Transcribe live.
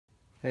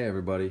Hey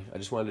everybody, I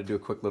just wanted to do a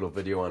quick little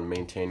video on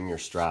maintaining your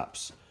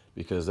strops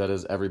because that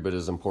is every bit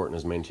as important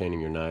as maintaining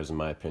your knives in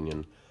my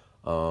opinion.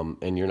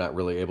 And you're not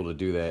really able to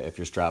do that if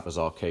your strop is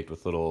all caked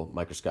with little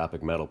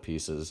microscopic metal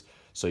pieces,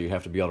 so you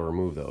have to be able to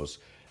remove those.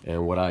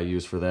 And what I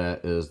use for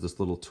that is this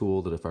little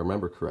tool that, if I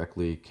remember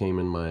correctly, came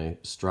in my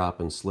strop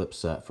and slip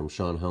set from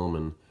Sean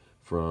Hellman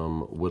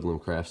from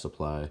Woodland Craft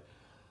Supply.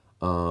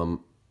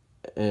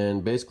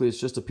 And basically it's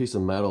just a piece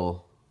of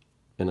metal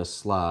in a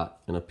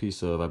slot and a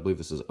piece of, I believe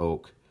this is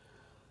oak.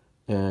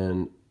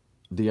 And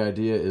the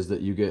idea is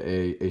that you get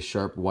a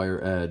sharp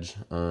wire edge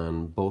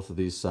on both of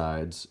these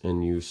sides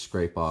and you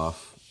scrape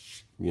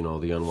off, the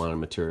unwanted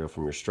material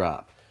from your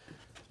strop.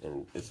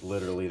 And it's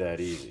literally that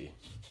easy.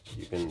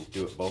 You can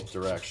do it both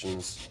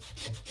directions.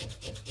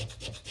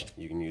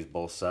 You can use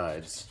both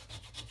sides.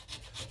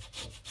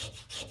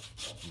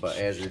 But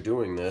as you're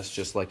doing this,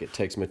 just like it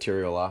takes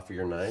material off of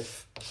your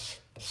knife,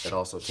 it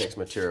also takes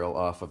material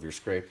off of your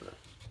scraper.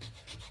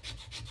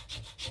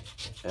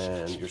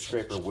 And your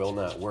scraper will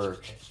not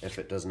work if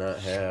it does not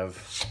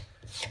have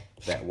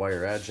that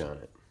wire edge on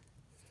it.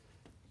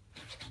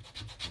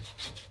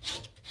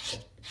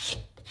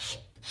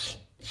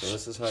 So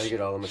this is how you get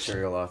all the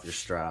material off your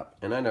strop.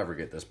 And I never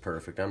get this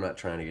perfect. I'm not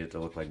trying to get it to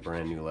look like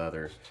brand new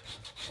leather,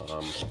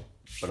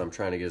 but I'm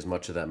trying to get as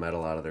much of that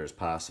metal out of there as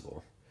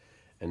possible.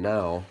 And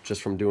now,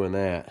 just from doing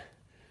that,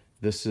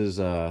 this is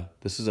a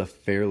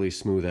fairly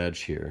smooth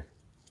edge here.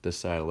 This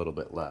side a little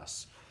bit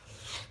less.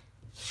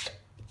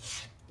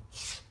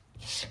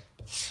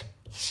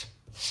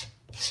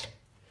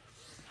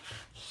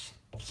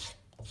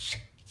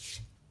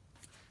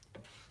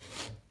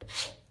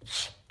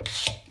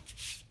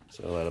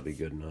 So that'll be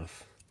good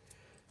enough.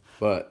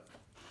 But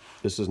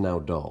this is now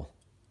dull,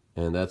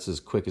 and that's as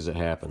quick as it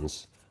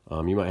happens.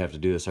 You might have to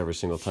do this every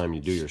single time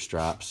you do your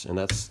strops, and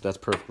that's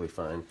perfectly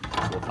fine.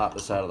 So we'll pop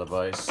this out of the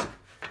vise.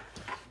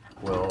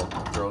 We'll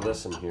throw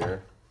this in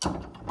here.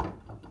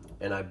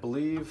 And I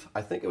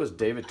think it was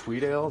David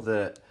Tweedale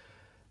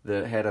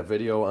that had a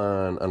video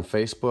on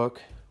Facebook,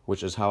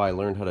 which is how I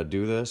learned how to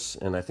do this.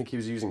 And I think he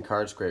was using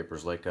card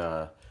scrapers like,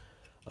 what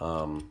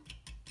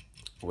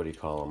do you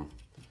call them?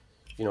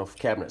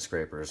 Cabinet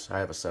scrapers. I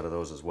have a set of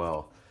those as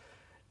well.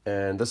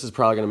 And this is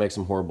probably going to make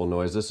some horrible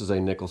noise. This is a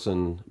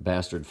Nicholson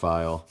bastard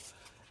file.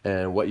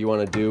 And what you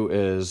want to do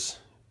is,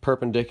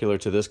 perpendicular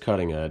to this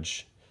cutting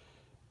edge,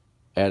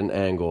 at an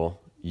angle,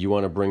 you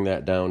want to bring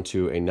that down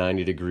to a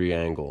 90-degree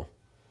angle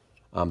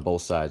on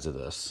both sides of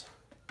this.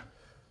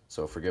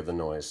 So forgive the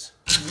noise.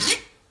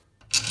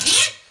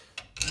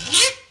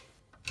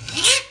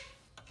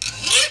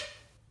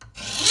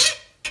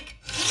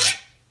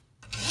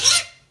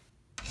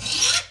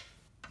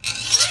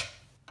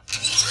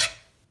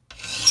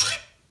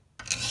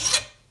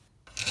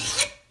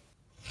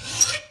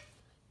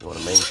 You want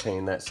to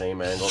maintain that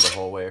same angle the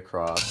whole way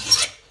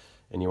across,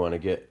 and you want to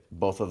get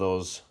both of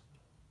those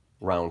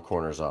round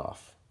corners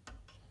off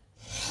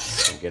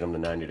and get them to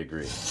 90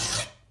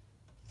 degrees.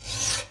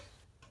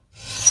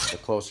 The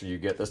closer you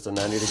get this to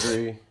 90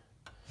 degree,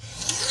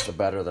 the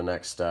better the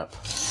next step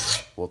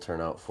will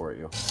turn out for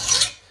you.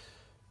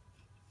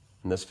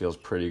 And this feels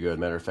pretty good.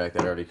 Matter of fact,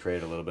 I already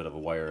created a little bit of a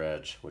wire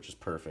edge, which is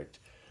perfect.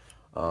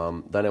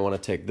 Then I want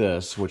to take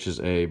this, which is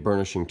a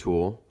burnishing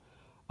tool.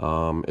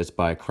 It's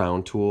by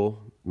Crown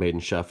Tool, made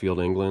in Sheffield,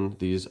 England.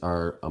 These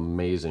are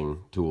amazing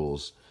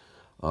tools.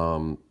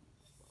 I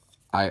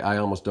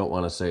almost don't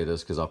want to say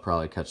this because I'll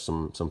probably catch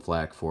some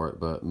flack for it,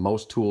 but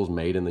most tools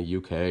made in the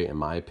UK, in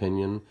my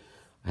opinion,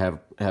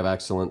 have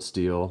excellent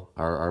steel,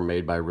 are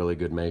made by really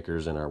good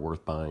makers, and are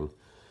worth buying.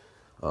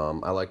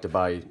 I like to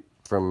buy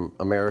from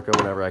America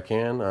whenever I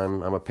can.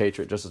 I'm a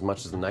patriot just as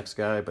much as the next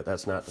guy, but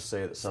that's not to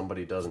say that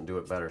somebody doesn't do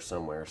it better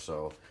somewhere,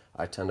 so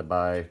I tend to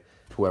buy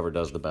whoever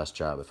does the best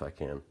job if I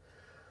can.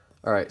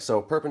 Alright,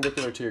 so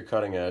perpendicular to your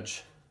cutting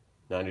edge,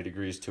 90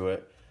 degrees to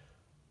it,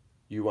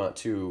 you want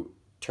to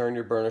turn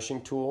your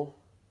burnishing tool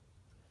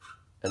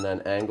and then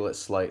angle it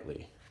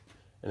slightly.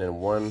 And in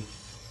one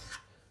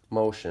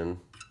motion,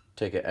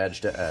 take it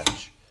edge to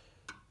edge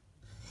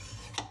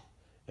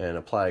and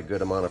apply a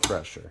good amount of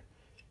pressure.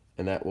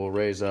 And that will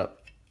raise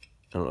up,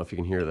 I don't know if you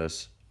can hear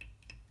this,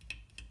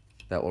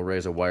 that will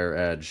raise a wire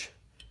edge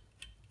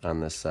on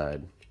this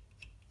side.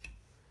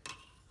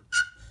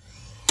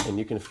 And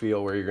you can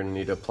feel where you're going to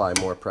need to apply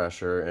more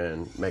pressure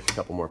and make a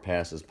couple more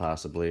passes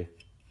possibly.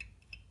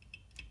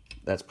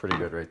 That's pretty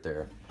good right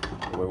there.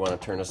 And we want to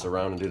turn this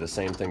around and do the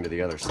same thing to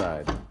the other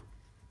side.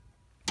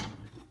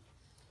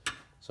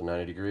 So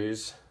 90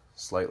 degrees,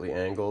 slightly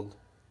angled,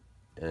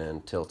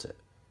 and tilt it.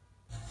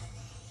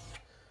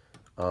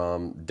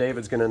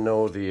 David's going to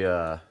know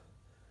the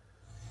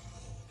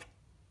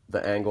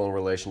angle in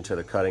relation to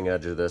the cutting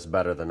edge of this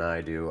better than I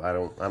do.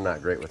 I'm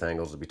not great with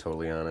angles, to be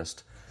totally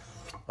honest.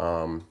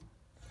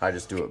 I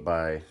just do it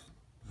by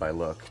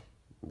look,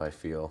 by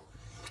feel.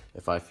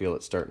 If I feel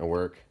it's starting to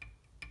work,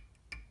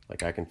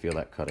 like I can feel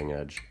that cutting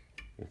edge,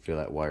 I can feel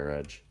that wire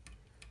edge.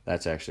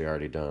 That's actually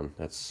already done.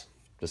 This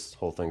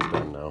whole thing's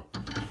done now.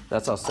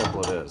 That's how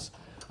simple it is.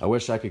 I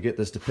wish I could get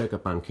this to pick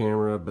up on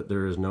camera, but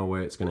there is no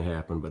way it's going to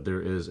happen. But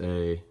there is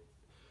a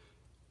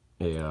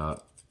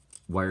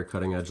wire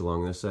cutting edge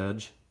along this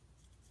edge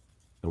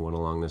and one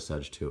along this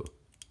edge too.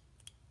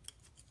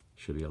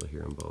 Should be able to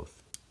hear them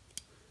both.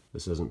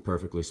 This isn't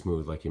perfectly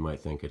smooth like you might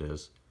think it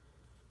is,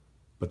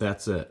 but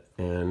that's it.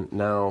 And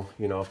now,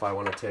 you know, if I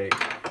want to take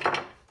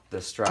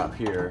this strop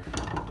here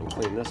and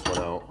clean this one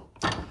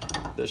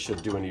out, this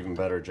should do an even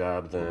better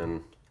job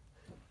than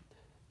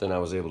I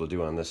was able to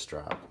do on this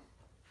strop.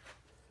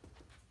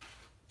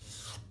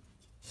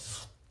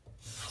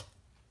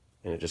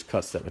 And it just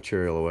cuts that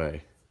material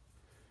away.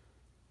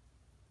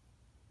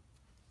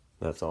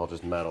 That's all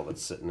just metal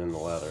that's sitting in the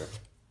leather.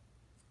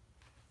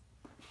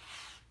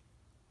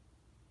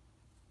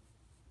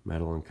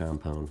 Metal and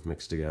compound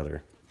mixed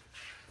together.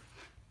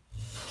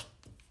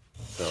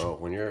 So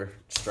when you're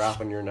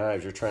stropping your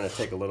knives, you're trying to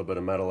take a little bit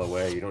of metal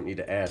away. You don't need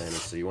to add any,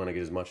 so you want to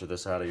get as much of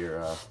this out of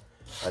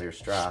your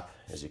strop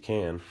as you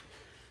can.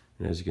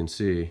 And as you can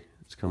see,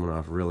 it's coming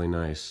off really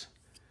nice.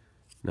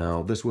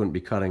 Now, this wouldn't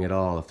be cutting at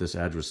all if this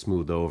edge was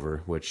smoothed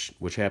over,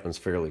 which happens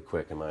fairly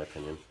quick in my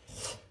opinion.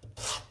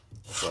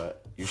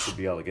 But you should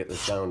be able to get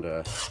this down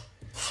to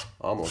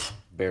almost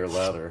bare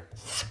leather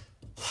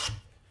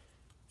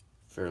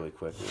fairly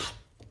quickly.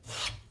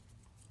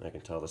 I can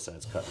tell the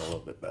side's cutting a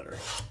little bit better.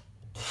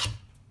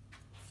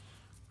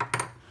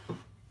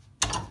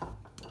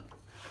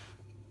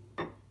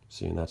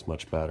 See, and that's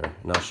much better.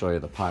 And I'll show you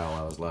the pile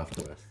I was left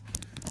with.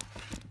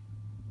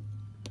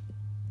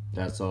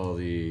 That's all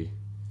the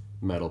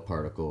metal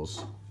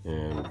particles,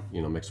 and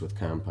you know, mixed with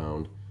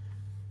compound,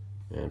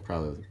 and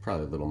probably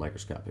little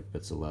microscopic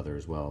bits of leather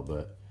as well.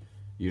 But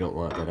you don't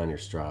want that on your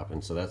strop,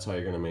 and so that's how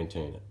you're going to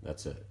maintain it.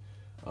 That's it.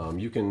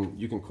 You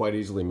can quite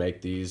easily make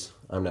these.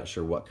 I'm not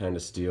sure what kind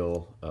of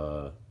steel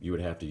you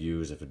would have to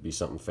use, if it'd be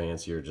something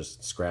fancy or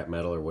just scrap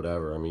metal or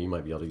whatever. I mean, you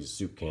might be able to use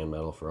soup can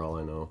metal for all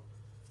I know.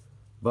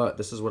 But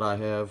this is what I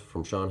have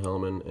from Sean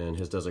Hellman, and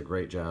his does a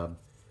great job,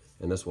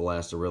 and this will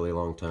last a really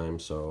long time.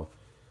 So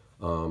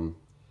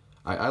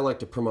I like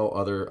to promote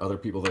other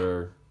people that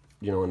are,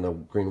 you know, in the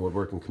green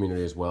woodworking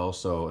community as well.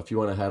 So if you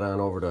want to head on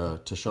over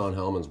to Sean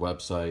Hellman's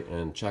website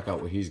and check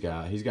out what he's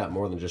got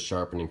more than just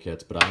sharpening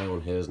kits, but I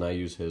own his and I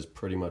use his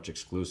pretty much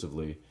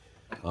exclusively,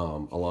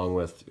 along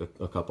with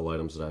a couple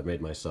items that I've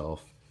made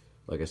myself.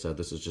 Like I said,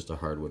 this is just a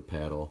hardwood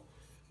paddle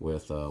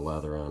with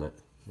leather on it,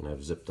 and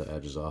I've zipped the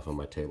edges off on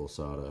my table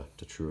saw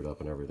to true it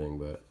up and everything.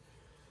 But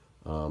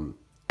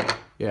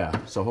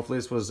yeah, so hopefully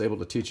this was able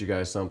to teach you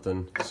guys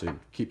something, so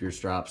keep your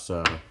strops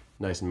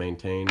nice and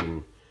maintained,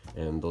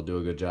 and they'll do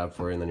a good job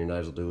for you, and then your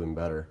knives will do even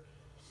better.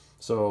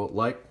 So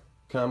like,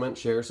 comment,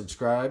 share,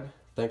 subscribe.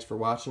 Thanks for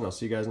watching. I'll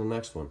see you guys in the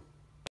next one.